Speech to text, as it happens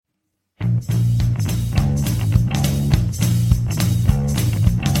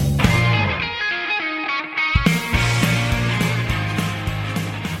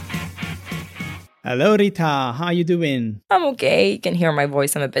Hello, Rita. How you doing? I'm okay. You can hear my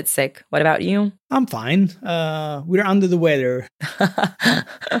voice. I'm a bit sick. What about you? I'm fine. We're under the weather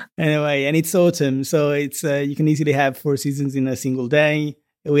anyway, and it's autumn, so it's you can easily have 4 seasons in a single day.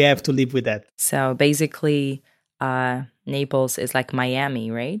 We have to live with that. So basically, Naples is like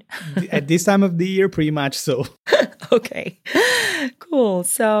Miami, right? At this time of the year, pretty much so. Okay, cool.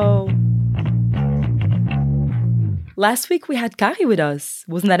 So last week we had Kari with us.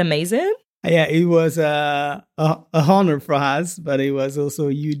 Wasn't that amazing? Yeah, it was a honor for us, but it was also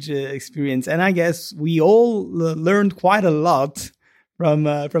a huge experience. And I guess we all learned quite a lot from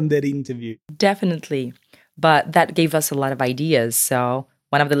that interview. Definitely. But that gave us a lot of ideas. So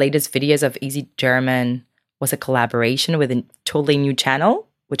one of the latest videos of Easy German was a collaboration with a totally new channel,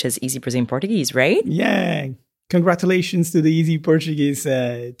 which is Easy Brazilian Portuguese, right? Yeah. Congratulations to the Easy Portuguese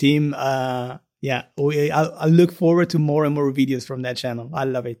team. Yeah, I look forward to more and more videos from that channel. I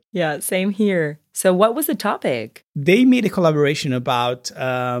love it. Yeah, same here. So what was the topic? They made a collaboration about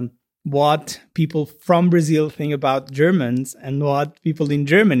what people from Brazil think about Germans and what people in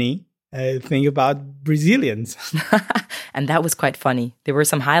Germany think about Brazilians. And that was quite funny. There were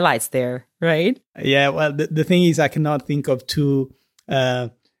some highlights there, right? Yeah, well, the thing is, I cannot think of two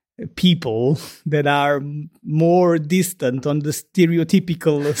people that are more distant on the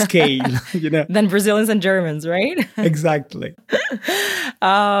stereotypical scale, than Brazilians and Germans, right? Exactly.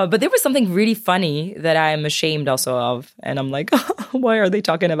 But there was something really funny that I'm ashamed also of. And I'm like, why are they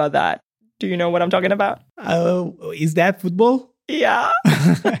talking about that? Do you know what I'm talking about? Is that football? Yeah.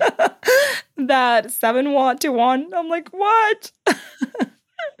 That 7-1. I'm like, what?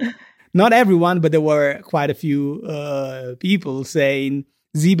 Not everyone, but there were quite a few people saying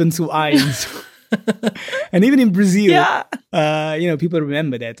 7-1. And even in Brazil, people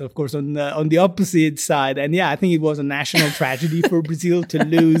remember that, of course, on the opposite side. And yeah, I think it was a national tragedy for Brazil to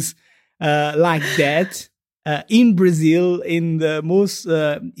lose like that in Brazil, in the most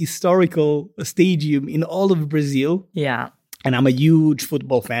historical stadium in all of Brazil. Yeah. And I'm a huge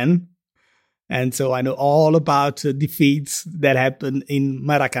football fan. And so I know all about defeats that happened in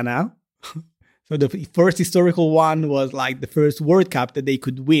Maracanã. So the first historical one was like the first World Cup that they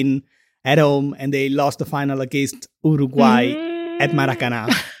could win at home, and they lost the final against Uruguay at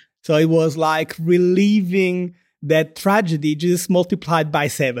Maracanã. So it was like reliving that tragedy just multiplied by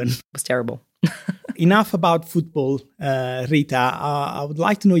 7. It was terrible. Enough about football, Rita. I would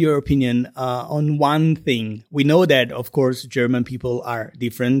like to know your opinion on one thing. We know that, of course, German people are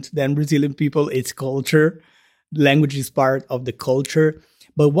different than Brazilian people. It's culture. Language is part of the culture.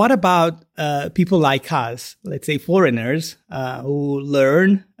 But what about people like us, let's say foreigners, who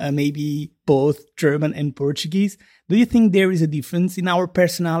learn maybe both German and Portuguese? Do you think there is a difference in our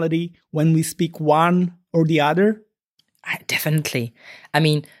personality when we speak one or the other? Definitely. I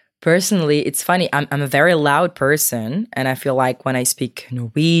mean, personally, it's funny. I'm a very loud person. And I feel like when I speak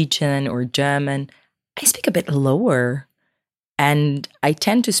Norwegian or German, I speak a bit lower. And I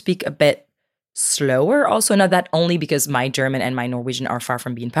tend to speak a bit slower also, not that only because my German and my Norwegian are far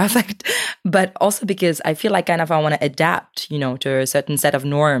from being perfect, but also because I feel like kind of I want to adapt, to a certain set of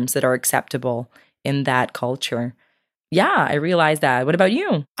norms that are acceptable in that culture. Yeah, I realized that. What about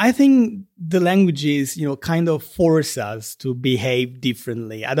you? I think the languages, kind of force us to behave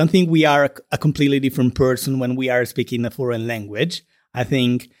differently. I don't think we are a completely different person when we are speaking a foreign language. I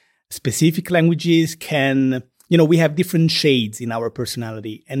think specific languages can we have different shades in our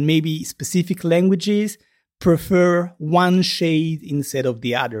personality, and maybe specific languages prefer one shade instead of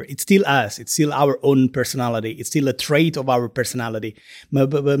the other. It's still us. It's still our own personality. It's still a trait of our personality.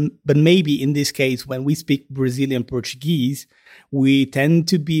 But maybe in this case, when we speak Brazilian Portuguese, we tend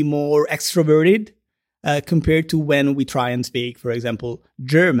to be more extroverted compared to when we try and speak, for example,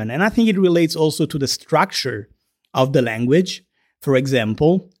 German. And I think it relates also to the structure of the language. For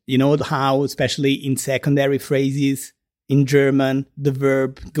example, you know how, especially in secondary phrases in German, the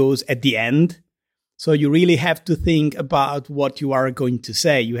verb goes at the end. So you really have to think about what you are going to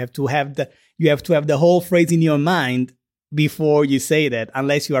say. You have to have the whole phrase in your mind before you say that,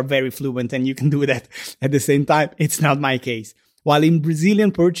 unless you are very fluent and you can do that at the same time. It's not my case. While in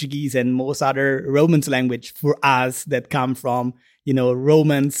Brazilian Portuguese and most other Romance language for us that come from,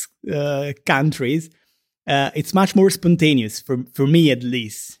 Romance countries, it's much more spontaneous for me, at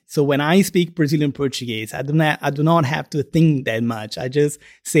least. So when I speak Brazilian Portuguese, I do not have to think that much. I just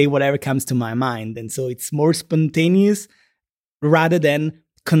say whatever comes to my mind. And so it's more spontaneous rather than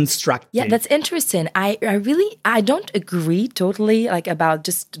constructive. Yeah, that's interesting. I don't agree totally about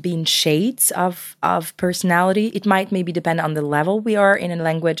just being shades of personality. It might maybe depend on the level we are in a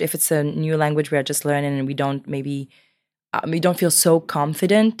language. If it's a new language we are just learning and we don't maybe you don't feel so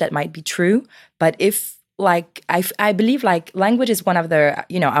confident, that might be true. But if like I believe like language is one of the,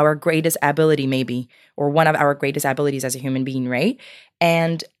 you know, our greatest ability maybe, or one of our greatest abilities as a human being, right?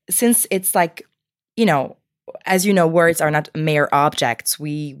 And since it's like, you know, as you know, words are not mere objects.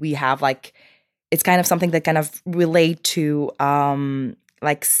 We have like, it's kind of something that kind of relate to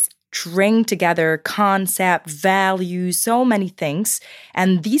like string together concept, values, so many things.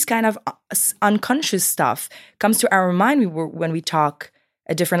 And these kind of unconscious stuff comes to our mind when we talk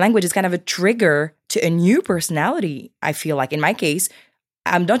a different language. It's kind of a trigger to a new personality. I feel like in my case,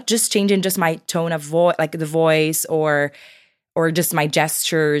 I'm not just changing just my tone of voice, like the voice or just my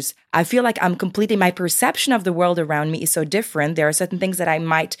gestures. I feel like I'm completely, my perception of the world around me is so different. There are certain things that I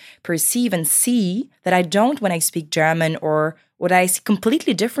might perceive and see that I don't when I speak German, or what I see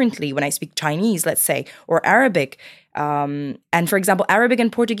completely differently when I speak Chinese, let's say, or Arabic. And for example, Arabic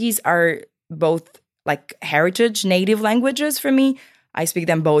and Portuguese are both like heritage native languages for me. I speak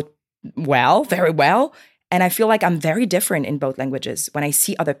them both well, very well. And I feel like I'm very different in both languages when I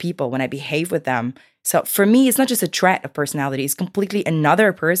see other people, when I behave with them. So for me, it's not just a trait of personality. It's completely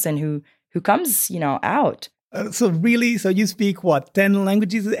another person who comes, you know, out. So you speak what, 10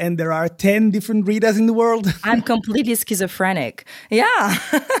 languages, and there are 10 different Ritas in the world? I'm completely schizophrenic. Yeah.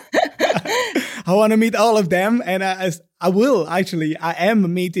 I want to meet all of them, and I will actually. I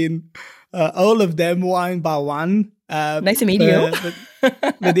am meeting all of them one by one. Nice to meet you.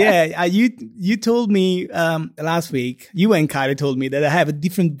 But yeah, you told me last week, you and Kylie told me that I have a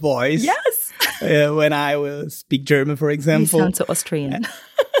different voice. Yes. When I will speak German, for example. You sound so Austrian.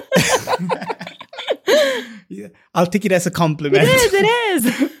 Yeah, I'll take it as a compliment. It is.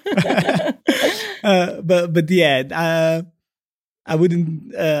 But yeah, I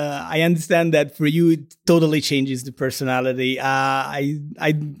wouldn't. I understand that for you, it totally changes the personality. I'm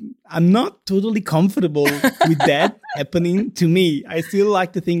not totally comfortable with that happening to me. I still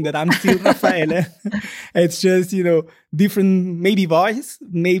like to think that I'm still Raffaele. It's just, you know, different, maybe voice,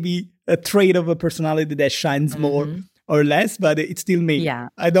 maybe a trait of a personality that shines more or less, but it's still me. Yeah.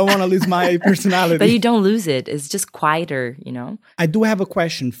 I don't want to lose my personality. But you don't lose it. It's just quieter, you know? I do have a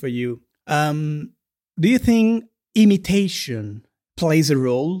question for you. Do you think imitation plays a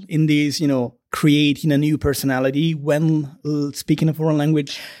role in this, you know, creating a new personality when speaking a foreign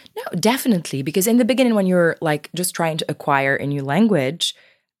language? No, definitely. Because in the beginning, when you're like just trying to acquire a new language,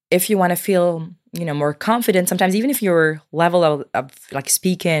 if you want to feel, you know, more confident, sometimes even if your level of like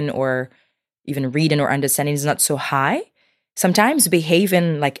speaking or even reading or understanding is not so high, sometimes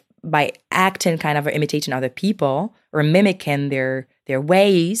behaving like by acting kind of or imitating other people or mimicking their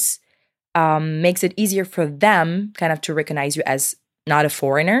ways makes it easier for them kind of to recognize you as not a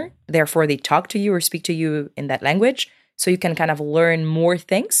foreigner. Therefore, they talk to you or speak to you in that language. So you can kind of learn more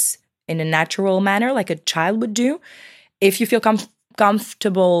things in a natural manner, like a child would do. If you feel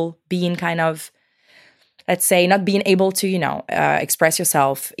comfortable being kind of, let's say, not being able to, you know, express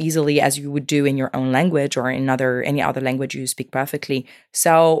yourself easily as you would do in your own language or in any other language you speak perfectly.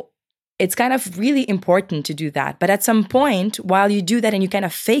 So it's kind of really important to do that. But at some point, while you do that and you kind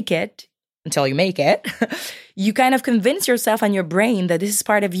of fake it until you make it, you kind of convince yourself and your brain that this is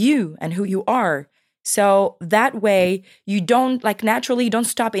part of you and who you are. So that way you don't, like, naturally, you don't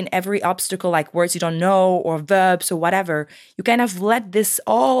stop in every obstacle, like words you don't know or verbs or whatever. You kind of let this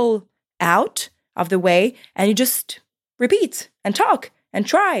all out of the way and you just repeat and talk and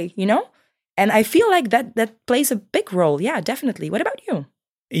try, you know? And I feel like that plays a big role. Yeah, definitely. What about you?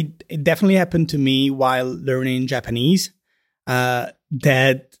 It definitely happened to me while learning Japanese.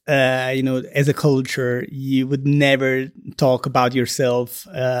 You know, as a culture, you would never talk about yourself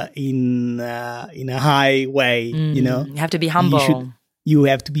in a high way. You know, you have to be humble. You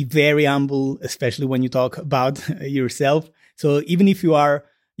have to be very humble, especially when you talk about yourself. So even if you are,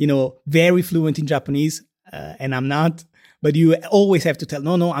 you know, very fluent in Japanese, and I'm not, but you always have to tell,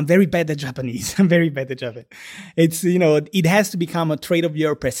 no, I'm very bad at Japanese. I'm very bad at Japanese. It's, you know, it has to become a trait of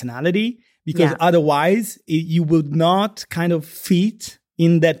your personality, because otherwise you would not kind of fit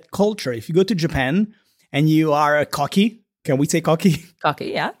in that culture. If you go to Japan and you are cocky, can we say cocky? Cocky,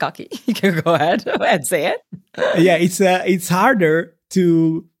 yeah, cocky. You can go ahead and say it. Yeah, it's harder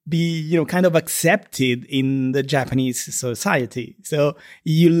to be, you know, kind of accepted in the Japanese society. So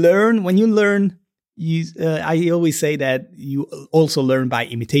when you learn, I always say that you also learn by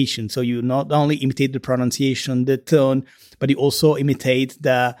imitation. So you not only imitate the pronunciation, the tone, but you also imitate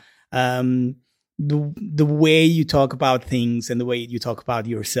the way you talk about things and the way you talk about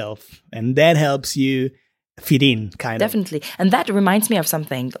yourself. And that helps you fit in, kind of. Definitely. And that reminds me of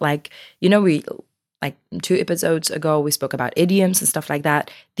something. Like, you know, we, like 2 episodes ago, we spoke about idioms and stuff like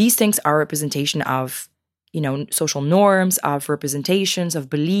that. These things are a representation of social norms, of representations, of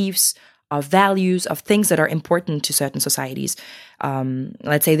beliefs, of values, of things that are important to certain societies.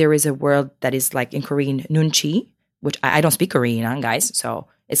 Let's say there is a word that is like in Korean, nunchi, which I don't speak Korean, guys. So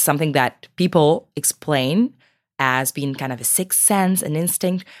it's something that people explain as being kind of a sixth sense, an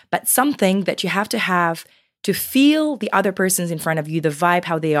instinct, but something that you have to feel the other persons in front of you, the vibe,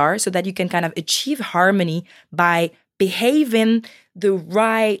 how they are, so that you can kind of achieve harmony by behaving the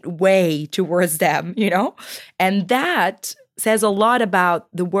right way towards them, And that says a lot about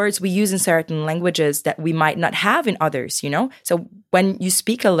the words we use in certain languages that we might not have in others, So when you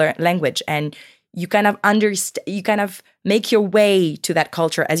speak a language and you kind of you kind of make your way to that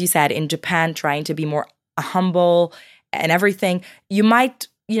culture, as you said, in Japan, trying to be more humble and everything, you might,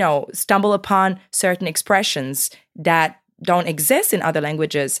 stumble upon certain expressions that don't exist in other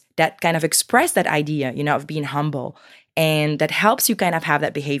languages that kind of express that idea, of being humble. And that helps you kind of have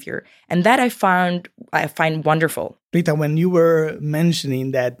that behavior. And that I find wonderful. Rita, when you were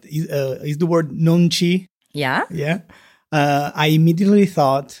mentioning that, is the word nonchi? Yeah. Yeah. I immediately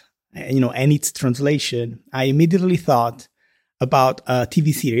thought, and its translation, I immediately thought about a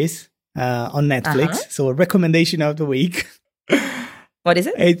TV series on Netflix. So a recommendation of the week. What is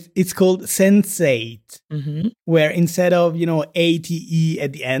it? It's called Sense8, where instead of, ATE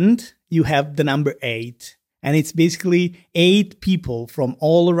at the end, you have the number 8. And it's basically 8 people from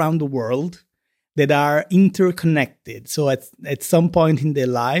all around the world that are interconnected. So at some point in their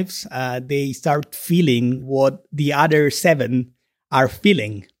lives, they start feeling what the other 7 are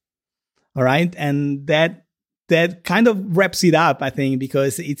feeling. All right. And that kind of wraps it up, I think,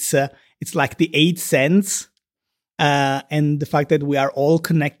 because it's like the 8th sense. And the fact that we are all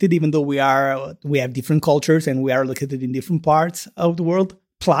connected, even though we have different cultures and we are located in different parts of the world.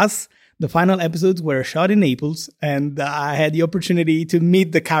 Plus, the final episodes were shot in Naples, and I had the opportunity to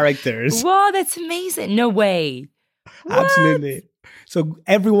meet the characters. Wow, that's amazing. No way. Absolutely. So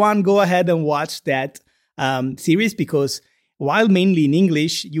everyone go ahead and watch that series, because while mainly in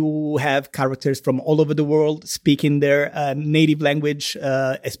English, you have characters from all over the world speaking their native language,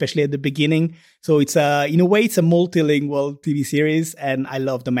 especially at the beginning. So it's in a way, it's a multilingual TV series, and I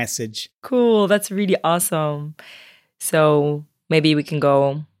love the message. Cool. That's really awesome. So maybe we can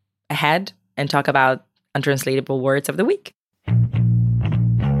go ahead and talk about untranslatable words of the week.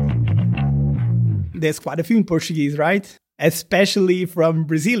 There's quite a few in Portuguese, right? Especially from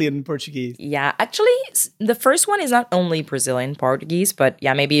Brazilian Portuguese. Yeah, actually, the first one is not only Brazilian Portuguese, but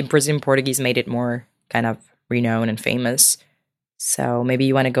yeah, maybe Brazilian Portuguese made it more kind of renowned and famous. So maybe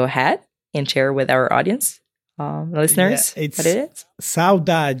you want to go ahead and share with our audience, listeners, it's what it is?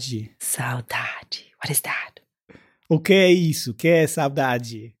 Saudade. Saudade. What is that? O que é isso? O que é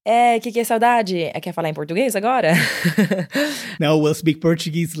saudade? O que é saudade? Quer falar em português agora? No, we'll speak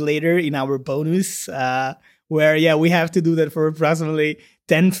Portuguese later in our bonus, where, we have to do that for approximately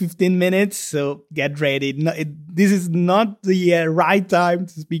 10-15 minutes. So get ready. This is not the right time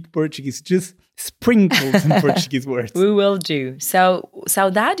to speak Portuguese. Just sprinkle some Portuguese words. We will do. So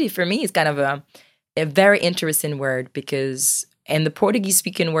saudade for me is kind of a very interesting word, because and the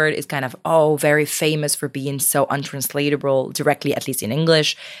Portuguese-speaking word is kind of, very famous for being so untranslatable directly, at least in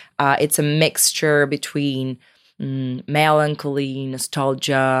English. It's a mixture between melancholy,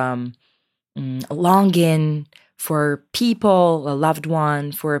 nostalgia, longing for people, a loved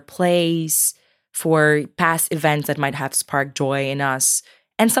one, for a place, for past events that might have sparked joy in us.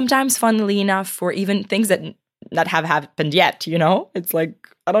 And sometimes, funnily enough, for even things that not have happened yet, It's like,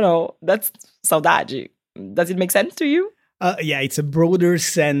 I don't know, that's saudade. Does it make sense to you? It's a broader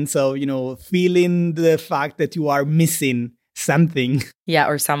sense of, feeling the fact that you are missing something. Yeah,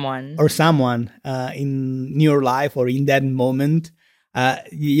 or someone. Or someone in your life or in that moment.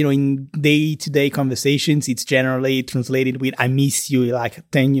 In day-to-day conversations, it's generally translated with "I miss you," like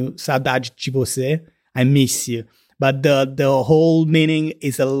 "Tenho saudade de você," I miss you. But the whole meaning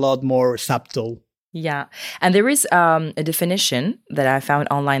is a lot more subtle. Yeah, and there is a definition that I found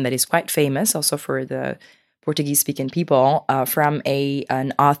online that is quite famous, also for the Portuguese-speaking people, from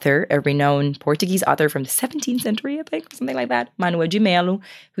an author, a renowned Portuguese author from the 17th century, I think, something like that, Manuel de Melo,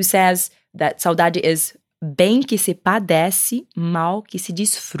 who says that saudade is bem que se padece, mal que se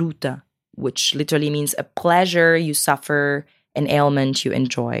desfruta, which literally means a pleasure you suffer, an ailment you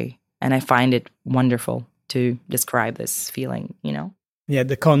enjoy. And I find it wonderful to describe this feeling, Yeah,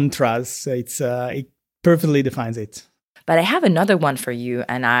 the contrast, it perfectly defines it. But I have another one for you,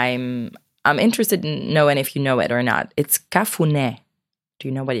 and I'm interested in knowing if you know it or not. It's cafuné. Do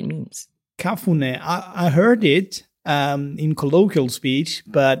you know what it means? Cafuné. I heard it, in colloquial speech,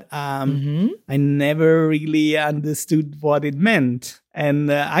 but I never really understood what it meant.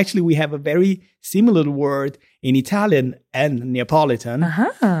 And actually, we have a very similar word in Italian and Neapolitan,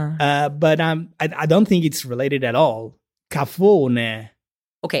 but I don't think it's related at all. Cafone.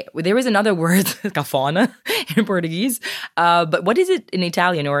 Okay, well, there is another word, cafona, in Portuguese. But what is it in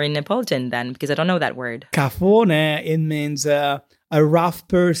Italian or in Neapolitan then? Because I don't know that word. Cafone, it means a rough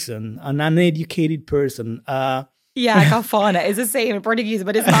person, an uneducated person. Yeah, cafona is the same in Portuguese,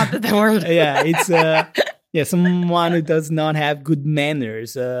 but it's not the word. Yeah, it's someone who does not have good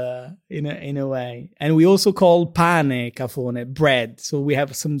manners in a way. And we also call pane cafone, bread. So we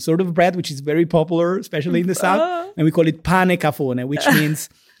have some sort of bread which is very popular, especially in the south, and we call it pane cafone, which means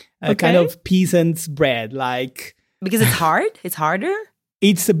a kind of peasant's bread, like because it's hard. It's harder.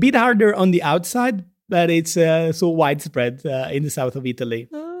 It's a bit harder on the outside, but it's so widespread in the south of Italy.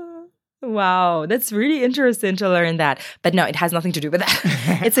 Wow, that's really interesting to learn that. But no, it has nothing to do with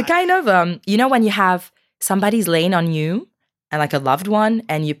that. It's a kind of, when you have somebody's laying on you and like a loved one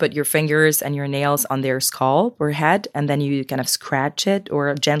and you put your fingers and your nails on their scalp or head and then you kind of scratch it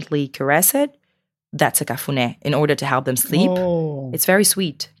or gently caress it, that's a cafuné in order to help them sleep. Oh, it's very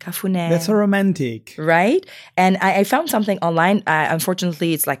sweet. Cafuné. That's so romantic. Right? And I found something online.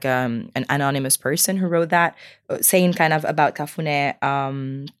 Unfortunately, it's like an anonymous person who wrote that, saying kind of about cafuné.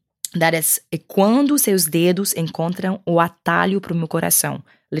 That is, quando seus dedos encontram o atalho pro meu coração.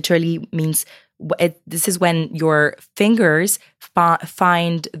 Literally means, this is when your fingers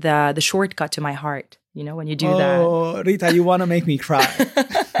find the shortcut to my heart. You know, when you do that. Oh, Rita, you want to make me cry.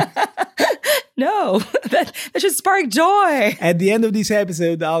 No, that should spark joy. At the end of this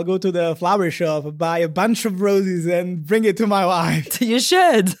episode, I'll go to the flower shop, buy a bunch of roses and bring it to my wife. You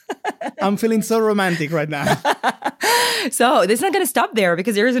should. I'm feeling so romantic right now. So it's not going to stop there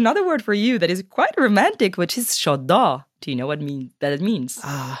because there is another word for you that is quite romantic, which is xodó. Do you know what it means?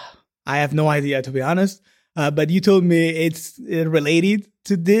 I have no idea, to be honest. But you told me it's related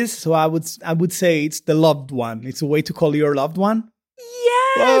to this, so I would say it's the loved one. It's a way to call your loved one.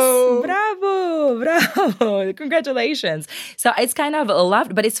 Yes! Whoa. Bravo! Congratulations. So it's kind of a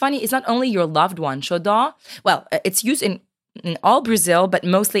loved, but it's funny, it's not only your loved one. Xodó, well, it's used in all Brazil, but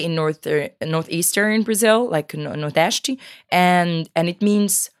mostly in northeastern Brazil, like Nordeste. And it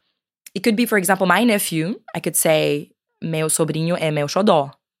means, it could be, for example, my nephew, I could say, meu sobrinho é meu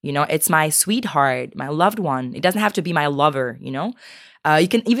xodó. You know, it's my sweetheart, my loved one. It doesn't have to be my lover, you know? You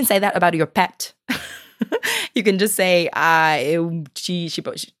can even say that about your pet. You can just say, eu tinha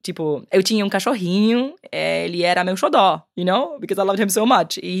cachorrinho, ele era meu xodó, you know? Because I loved him so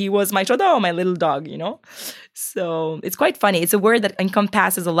much. He was my xodó, my little dog, you know? So it's quite funny. It's a word that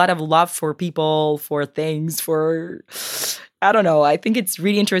encompasses a lot of love for people, for things, for, I don't know. I think it's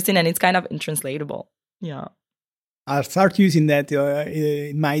really interesting and it's kind of untranslatable. Yeah. I'll start using that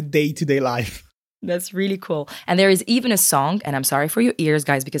in my day-to-day life. That's really cool. And there is even a song, and I'm sorry for your ears,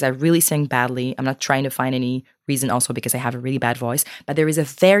 guys, because I really sing badly. I'm not trying to find any reason also because I have a really bad voice. But there is a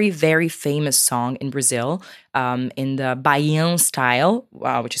very, very famous song in Brazil, in the Baião style,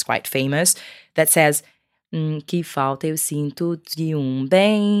 which is quite famous, that says, que falta eu sinto de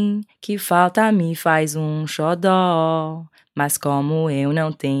bem, que falta me faz xodó. Mas como eu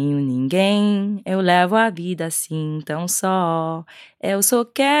não tenho ninguém, eu levo a vida assim tão só. Eu só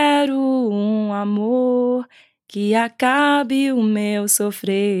quero amor que acabe o meu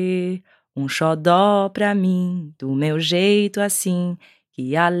sofrer. Xodó pra mim, do meu jeito assim,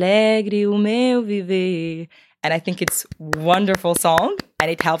 que alegre o meu viver. And I think it's a wonderful song,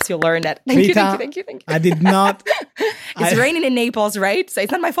 and it helps you learn that. Thank you. I did not. It's raining in Naples, right? So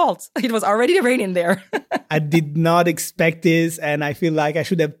it's not my fault. It was already raining there. I did not expect this, and I feel like I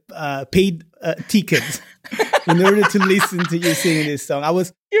should have paid a ticket in order to listen to you singing this song.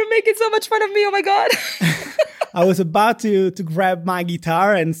 You're making so much fun of me. Oh my God. I was about to grab my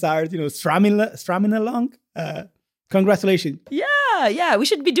guitar and start, strumming along. Congratulations. Yeah, we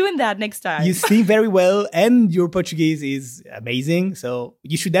should be doing that next time. You sing very well and your Portuguese is amazing. So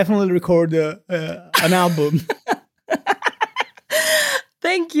you should definitely record an album.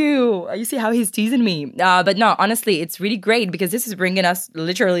 Thank you. You see how he's teasing me. But no, honestly, it's really great because this is bringing us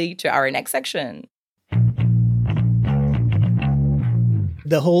literally to our next section.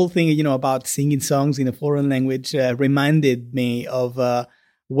 The whole thing, about singing songs in a foreign language reminded me of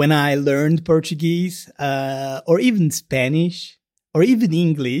when I learned Portuguese or even Spanish or even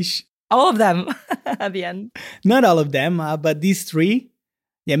English. All of them at the end. Not all of them, but these three.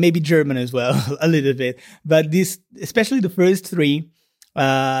 Yeah, maybe German as well, a little bit. But especially the first three,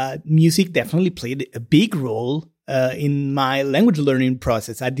 music definitely played a big role in my language learning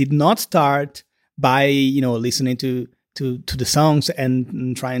process. I did not start by, listening to the songs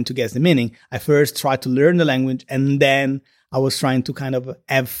and trying to guess the meaning. I first tried to learn the language, and then I was trying to kind of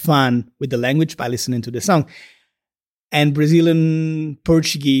have fun with the language by listening to the song. And Brazilian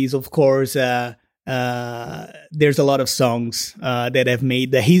Portuguese, of course, there's a lot of songs that have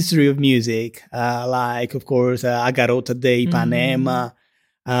made the history of music, like, of course, A Garota de Ipanema,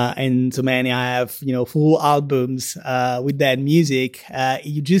 and so many. I have, full albums with that music.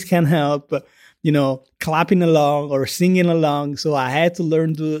 You just can't help, clapping along or singing along. So I had to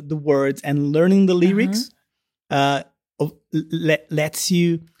learn the words, and learning the lyrics lets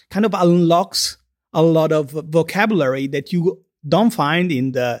you kind of unlocks a lot of vocabulary that you don't find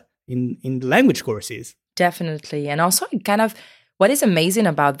in the language courses. Definitely. And also kind of what is amazing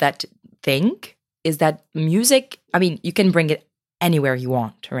about that thing is that music, I mean, you can bring it anywhere you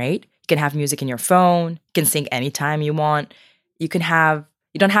want, right? You can have music in your phone, you can sing anytime you want. You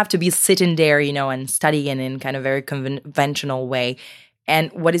don't have to be sitting there, and studying in kind of very conventional way.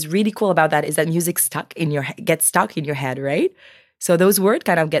 And what is really cool about that is that music gets stuck in your head, right? So those words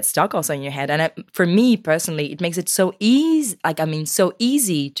kind of get stuck also in your head. And for me personally, it makes it so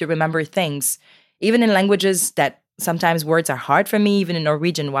easy to remember things, even in languages that sometimes words are hard for me, even in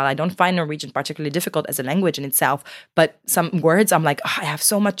Norwegian, while I don't find Norwegian particularly difficult as a language in itself. But some words I'm like, I have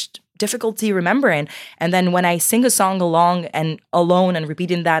so much difficulty remembering. And then when I sing a song alone and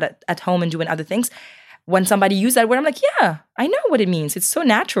repeating that at home and doing other things, when somebody uses that word, I'm like, yeah, I know what it means. It's so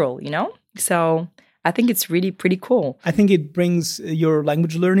natural, So I think it's really pretty cool. I think it brings your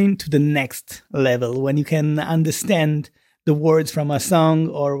language learning to the next level when you can understand the words from a song,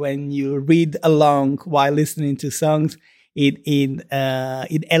 or when you read along while listening to songs. It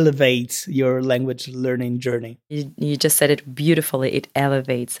elevates your language learning journey. You just said it beautifully. It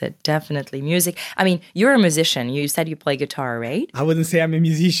elevates it, definitely. Music. I mean, you're a musician. You said you play guitar, right? I wouldn't say I'm a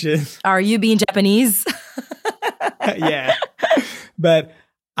musician. Are you being Japanese? Yeah, but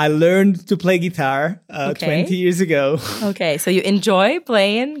I learned to play guitar 20 years ago. Okay, so you enjoy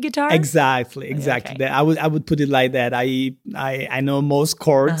playing guitar? Exactly. Okay. I would put it like that. I know most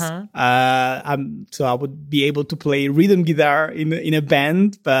chords, so I would be able to play rhythm guitar in a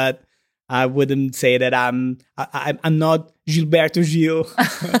band, but I wouldn't say that I'm not Gilberto Gil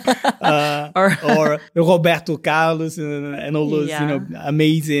or Roberto Carlos and all those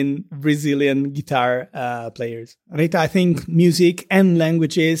amazing Brazilian guitar players. Rita, I think music and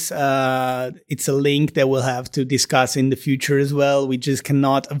languages, it's a link that we'll have to discuss in the future as well. We just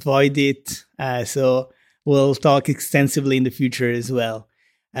cannot avoid it. So we'll talk extensively in the future as well.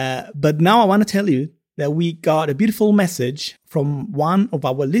 But now I want to tell you that we got a beautiful message from one of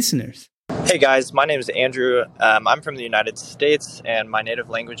our listeners. Hey guys, my name is Andrew. I'm from the United States, and my native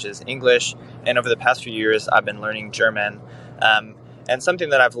language is English. And over the past few years, I've been learning German. And something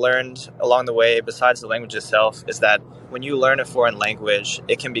that I've learned along the way, besides the language itself, is that when you learn a foreign language,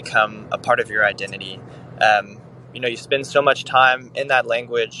 it can become a part of your identity. You spend so much time in that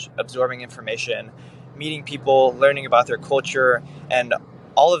language, absorbing information, meeting people, learning about their culture, and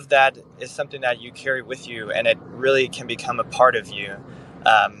all of that is something that you carry with you, and it really can become a part of you.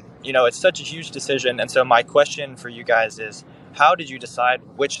 It's such a huge decision. And so my question for you guys is, how did you decide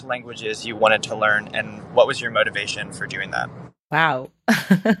which languages you wanted to learn, and what was your motivation for doing that? Wow.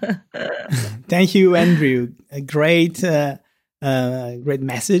 Thank you, Andrew. A great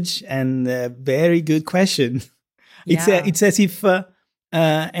message and a very good question. Yeah. It's as if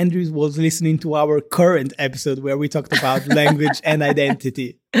Andrew was listening to our current episode where we talked about language and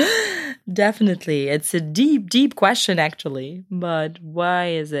identity. Definitely. It's a deep, deep question, actually. But why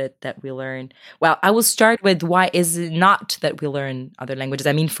is it that we learn? Well, I will start with why is it not that we learn other languages?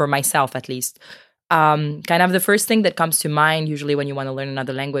 I mean, for myself, at least. Kind of the first thing that comes to mind, usually when you want to learn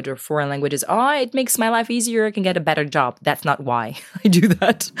another language or foreign language, is, it makes my life easier. I can get a better job. That's not why I do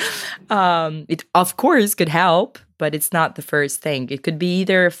that. It, of course, could help, but it's not the first thing. It could be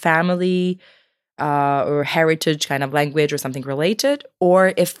either family or heritage kind of language or something related,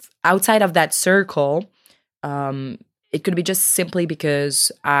 or if outside of that circle, it could be just simply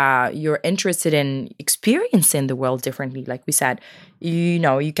because you're interested in experiencing the world differently. Like we said,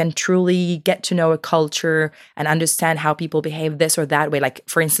 you can truly get to know a culture and understand how people behave this or that way. Like,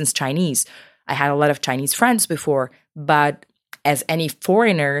 for instance, Chinese. I had a lot of Chinese friends before, but as any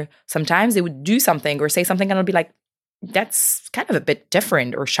foreigner, sometimes they would do something or say something and I'll be like, that's kind of a bit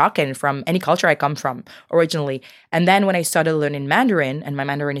different or shocking from any culture I come from originally. And then when I started learning Mandarin, and my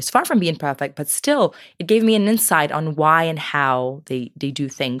Mandarin is far from being perfect, but still it gave me an insight on why and how they do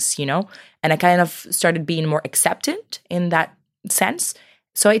things, and I kind of started being more acceptant in that sense.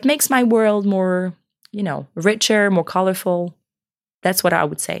 So it makes my world more, richer, more colorful. That's what I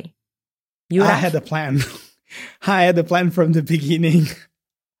would say. You I have? had a plan. I had a plan from the beginning.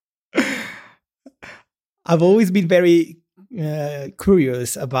 I've always been very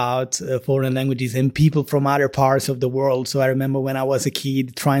curious about foreign languages and people from other parts of the world. So I remember when I was a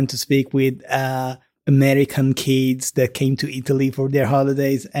kid trying to speak with American kids that came to Italy for their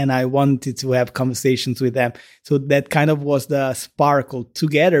holidays, and I wanted to have conversations with them. So that kind of was the sparkle,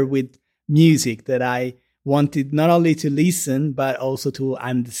 together with music, that I wanted not only to listen, but also to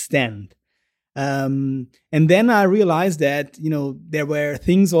understand. And then I realized that, there were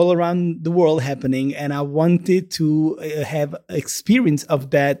things all around the world happening, and I wanted to have experience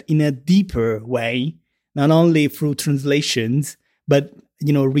of that in a deeper way, not only through translations, but,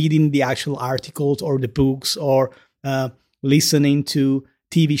 reading the actual articles or the books, or listening to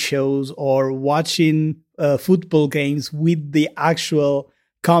TV shows, or watching football games with the actual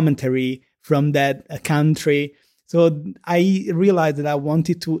commentary from that country. So I realized that I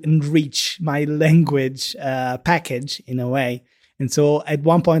wanted to enrich my language package in a way. And so at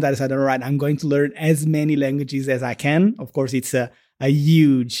one point I decided, all right, I'm going to learn as many languages as I can. Of course, it's a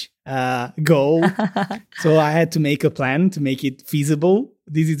huge goal. So I had to make a plan to make it feasible.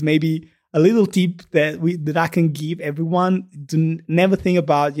 This is maybe a little tip that I can give everyone. To never think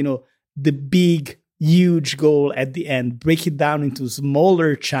about, the big, huge goal at the end. Break it down into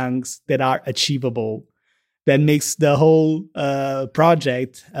smaller chunks that are achievable. That makes the whole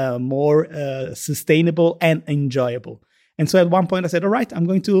project more sustainable and enjoyable. And so at one point I said, all right, I'm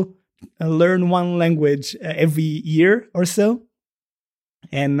going to learn one language every year or so.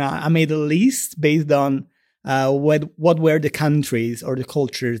 And I made a list based on what were the countries or the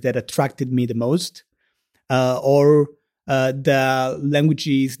cultures that attracted me the most, or the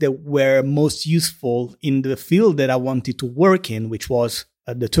languages that were most useful in the field that I wanted to work in, which was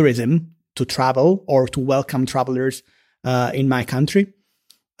the tourism, to travel or to welcome travelers in my country.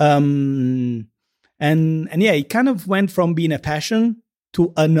 And yeah, it kind of went from being a passion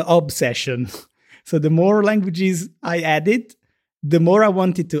to an obsession. So the more languages I added, the more I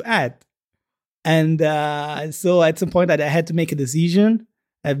wanted to add. And so at some point I had to make a decision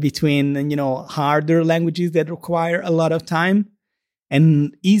between, harder languages that require a lot of time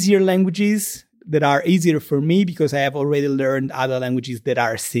and easier languages that are easier for me because I have already learned other languages that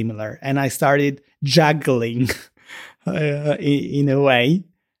are similar. And I started juggling in a way.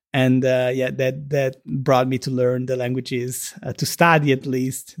 And that brought me to learn the languages, to study at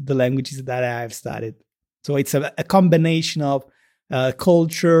least the languages that I have studied. So it's a combination of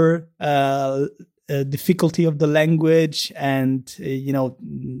culture, difficulty of the language, and,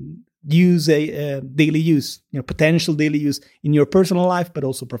 daily use, potential daily use in your personal life, but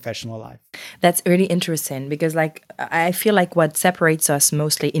also professional life. That's really interesting because, I feel like what separates us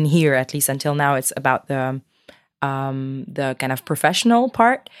mostly in here, at least until now, it's about the kind of professional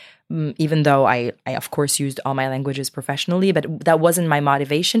part. Even though I of course used all my languages professionally, but that wasn't my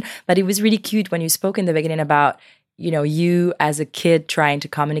motivation. But it was really cute when you spoke in the beginning about, you as a kid trying to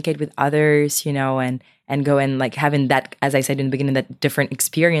communicate with others, and go and having that, as I said in the beginning, that different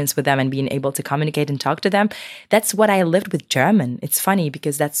experience with them and being able to communicate and talk to them. That's what I lived with German. It's funny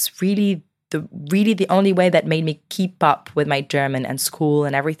because that's really the only way that made me keep up with my German and school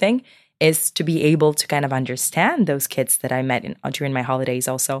and everything, is to be able to kind of understand those kids that I met during my holidays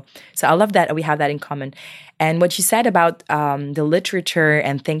also. So I love that we have that in common. And what you said about the literature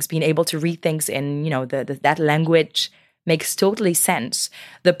and things, being able to read things in, that language makes totally sense.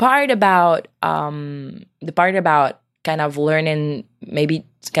 The part about kind of learning, maybe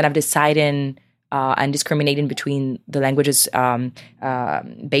kind of deciding and discriminating between the languages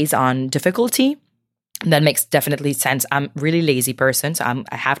based on difficulty, that makes definitely sense. I'm a really lazy person, so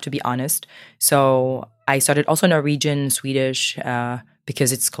I have to be honest. So I started also Norwegian, Swedish,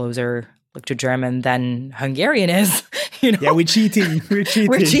 because it's closer to German than Hungarian is. Yeah, we're cheating. We're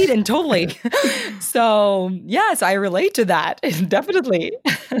cheating, totally. So I relate to that, definitely.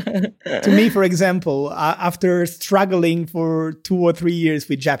 To me, for example, after struggling for 2 or 3 years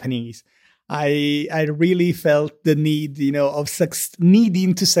with Japanese, I really felt the need, of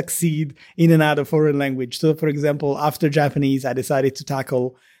needing to succeed in another foreign language. So, for example, after Japanese, I decided to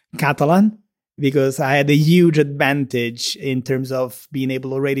tackle Catalan because I had a huge advantage in terms of being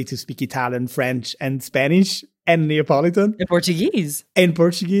able already to speak Italian, French, and Spanish, and Neapolitan. And Portuguese.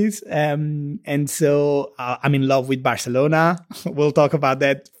 And so I'm in love with Barcelona. We'll talk about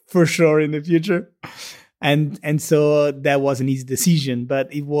that for sure in the future. And so that was an easy decision,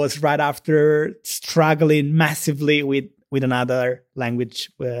 but it was right after struggling massively with another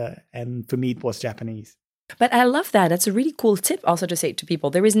language. And for me, it was Japanese. But I love that. That's a really cool tip also to say to people.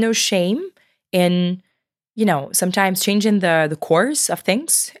 There is no shame in, sometimes changing the course of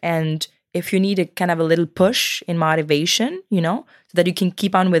things and if you need a kind of a little push in motivation, so that you can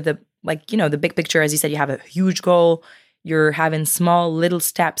keep on with the big picture. As you said, you have a huge goal. You're having small little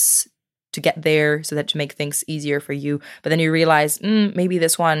steps to get there so that to make things easier for you. But then you realize, maybe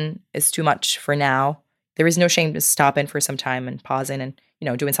this one is too much for now. There is no shame to stopping for some time and pausing and,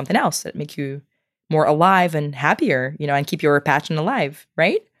 doing something else that make you more alive and happier, and keep your passion alive,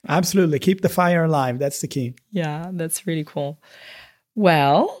 right? Absolutely. Keep the fire alive. That's the key. Yeah, that's really cool.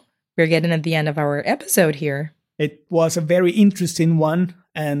 Well, we're getting at the end of our episode here. It was a very interesting one.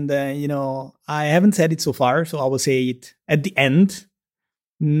 And, I haven't said it so far, so I will say it at the end.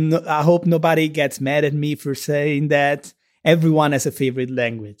 No, I hope nobody gets mad at me for saying that everyone has a favorite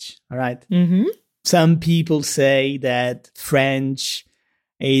language. All right. Mm-hmm. Some people say that French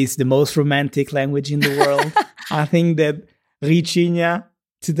is the most romantic language in the world. I think that Ricinha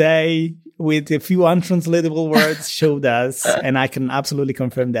today, with a few untranslatable words, showed us, and I can absolutely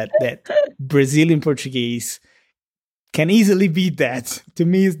confirm that Brazilian Portuguese can easily beat that. To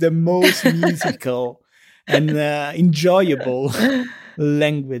me, it's the most musical and enjoyable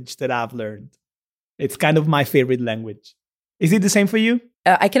language that I've learned. It's kind of my favorite language. Is it the same for you?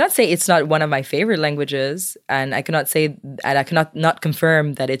 I cannot say it's not one of my favorite languages, and I cannot say, and I cannot not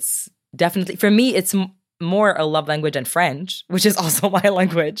confirm that it's definitely, for me, it's more a love language than French, which is also my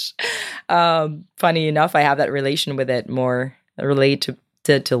language. Funny enough, I have that relation with it, more related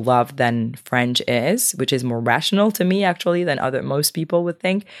to love than French is, which is more rational to me actually than most people would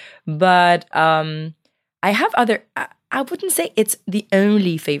think. But I have other. I wouldn't say it's the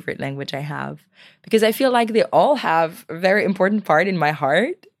only favorite language I have, because I feel like they all have a very important part in my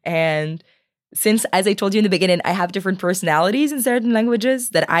heart. And since, as I told you in the beginning, I have different personalities in certain languages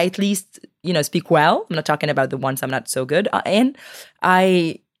that I at least, speak well. I'm not talking about the ones I'm not so good in.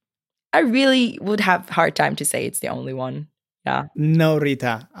 I really would have a hard time to say it's the only one. Yeah. No,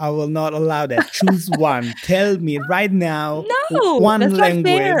 Rita, I will not allow that. Choose one. Tell me right now. No, one that's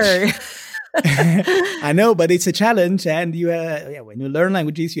language. Not fair. I know, but it's a challenge, and when you learn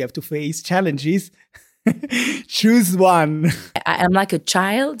languages, you have to face challenges. Choose one. I'm like a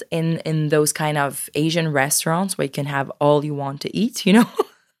child in those kind of Asian restaurants where you can have all you want to eat,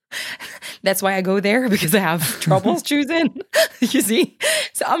 That's why I go there, because I have troubles choosing, you see?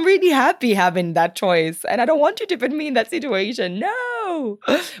 So I'm really happy having that choice. And I don't want you to put me in that situation. No.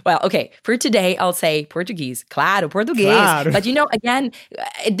 Well, okay. For today, I'll say Portuguese. Claro, Portuguese. Claro. But, again,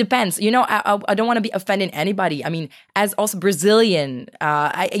 it depends. I don't want to be offending anybody. I mean, as also Brazilian,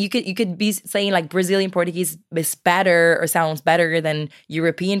 you could be saying like Brazilian Portuguese is better or sounds better than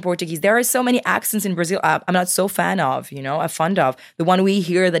European Portuguese. There are so many accents in Brazil I'm not so fond of. I'm fond of. The one we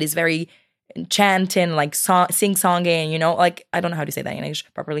hear that is very chanting, like sing-songing, like I don't know how to say that in English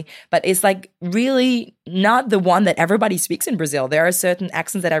properly, but it's like really not the one that everybody speaks in Brazil. There are certain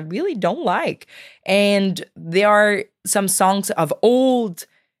accents that I really don't like. And there are some songs of old,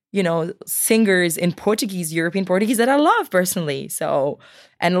 singers in Portuguese, European Portuguese that I love personally. So,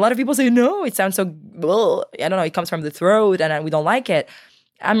 and a lot of people say, no, it sounds so, I don't know, it comes from the throat and we don't like it.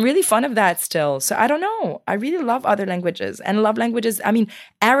 I'm really fond of that still. So I don't know. I really love other languages and love languages. I mean,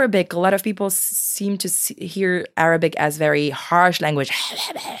 Arabic, a lot of people seem to hear Arabic as very harsh language,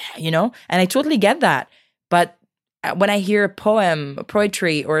 and I totally get that. But when I hear a poem, a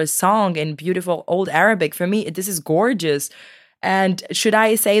poetry, or a song in beautiful old Arabic, for me, this is gorgeous. And should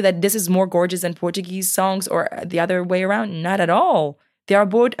I say that this is more gorgeous than Portuguese songs or the other way around? Not at all. They are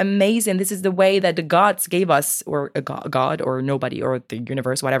both amazing. This is the way that the gods gave us, or a God, or nobody, or the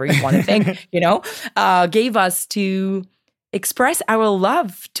universe, whatever you want to think, gave us to express our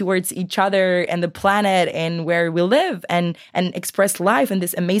love towards each other and the planet and where we live, and express life and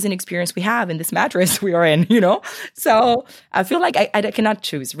this amazing experience we have in this mattress we are in, So I feel like I cannot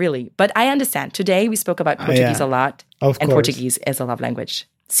choose, really. But I understand. Today we spoke about Portuguese a lot. Of course. Portuguese is a love language.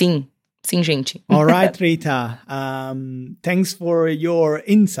 Sim, gente. All right, Rita. Thanks for your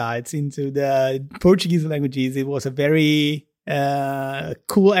insights into the Portuguese languages. It was a very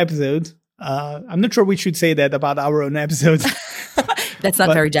cool episode. I'm not sure we should say that about our own episodes. That's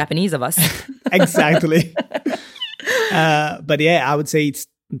not very Japanese of us. Exactly. But yeah, I would say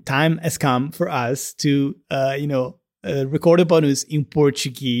time has come for us to, record a bonus in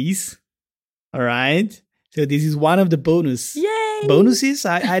Portuguese. All right. So this is one of the bonuses.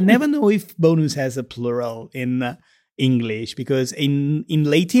 I never know if bonus has a plural in English, because in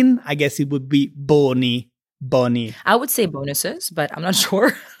Latin, I guess it would be boni. I would say bonuses, but I'm not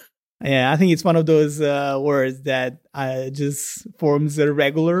sure. Yeah, I think it's one of those words that just forms a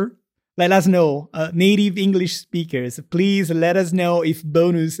regular. Let us know, native English speakers, please let us know if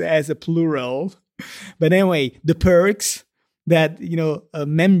bonus has a plural. But anyway, the perks that,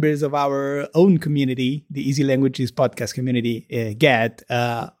 members of our own community, the Easy Languages podcast community, get.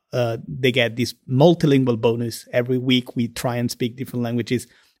 They get this multilingual bonus. Every week we try and speak different languages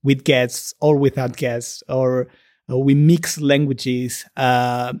with guests or without guests, or we mix languages.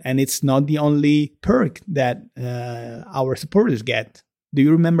 And it's not the only perk that our supporters get. Do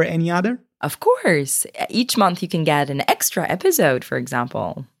you remember any other? Of course. Each month you can get an extra episode, for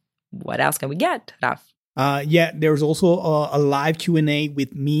example. What else can we get, Raf? There's also a live Q&A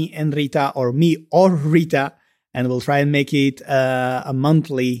with me and Rita, or me or Rita, and we'll try and make it a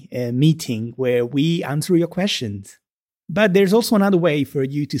monthly meeting where we answer your questions. But there's also another way for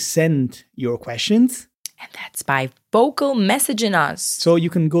you to send your questions. And that's by vocal messaging us. So you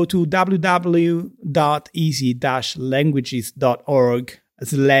can go to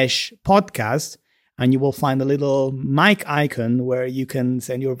www.easy-languages.org/podcast, and you will find a little mic icon where you can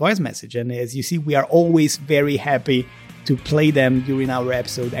send your voice message. And as you see, we are always very happy to play them during our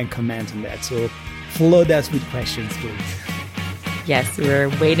episode and comment on that. So flood us with questions, please. Yes, we're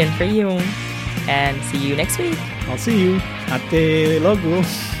waiting for you. And see you next week. I'll see you. Até logo.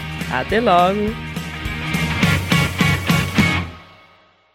 Até logo.